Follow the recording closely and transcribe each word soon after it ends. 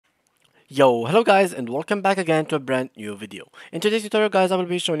Yo, hello guys and welcome back again to a brand new video. In today's tutorial guys, I will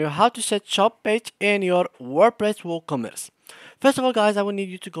be showing you how to set shop page in your WordPress WooCommerce. First of all guys, I will need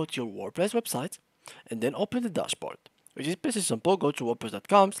you to go to your WordPress website and then open the dashboard, which is pretty simple. Go to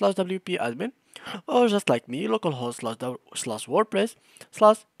wordpress.com/wp-admin or just like me,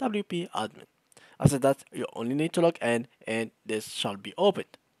 localhost/wordpress/wp-admin. After that, you only need to log in and this shall be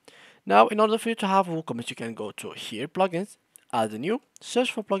opened. Now, in order for you to have WooCommerce, you can go to here, plugins, add a new, search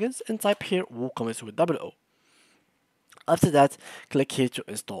for plugins, and type here WooCommerce with double O. After that, click here to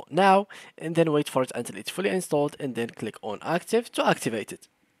install now, and then wait for it until it's fully installed, and then click on active to activate it.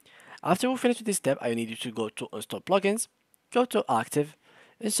 After we finish with this step, I need you to go to install plugins, go to active,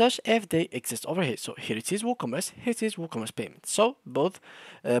 and search if they exist over here. So here it is WooCommerce, here it is WooCommerce payment. So both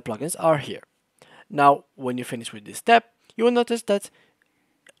plugins are here. Now, when you finish with this step, you will notice that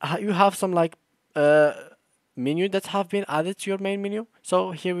you have some like menu that have been added to your main menu.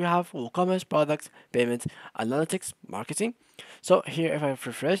 So here we have WooCommerce, products, payments, analytics, marketing. So here if I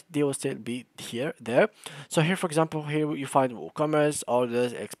refresh, they will still be there. So here for example, here you find WooCommerce,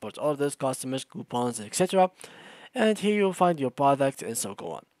 orders, export orders, customers, coupons, etc. And here you'll find your product and so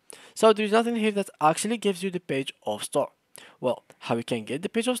go on. So there's nothing here that actually gives you the page of store. Well, how you can get the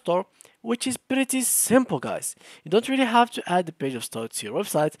page of store, which is pretty simple guys. You don't really have to add the page of store to your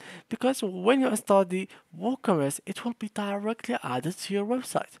website because when you install the WooCommerce, it will be directly added to your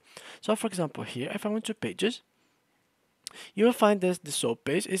website. So for example here, if I went to pages, you will find this the shop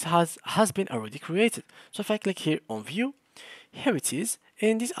page has been already created. So if I click here on view, here it is,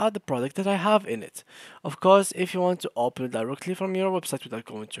 and these are the products that I have in it. Of course, if you want to open it directly from your website without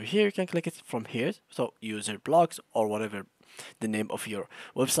going to here, you can click it from here. So user blogs or whatever the name of your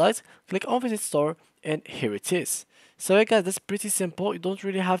website, click on visit store, and here it is. So yeah, guys, that's pretty simple. You don't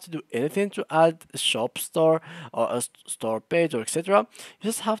really have to do anything to add a shop store or a store page or etc. You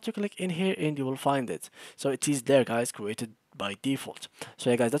just have to click in here and you will find it. So it is there guys, created by default. So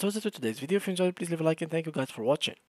yeah guys, that was it for today's video. If you enjoyed, please leave a like and thank you guys for watching.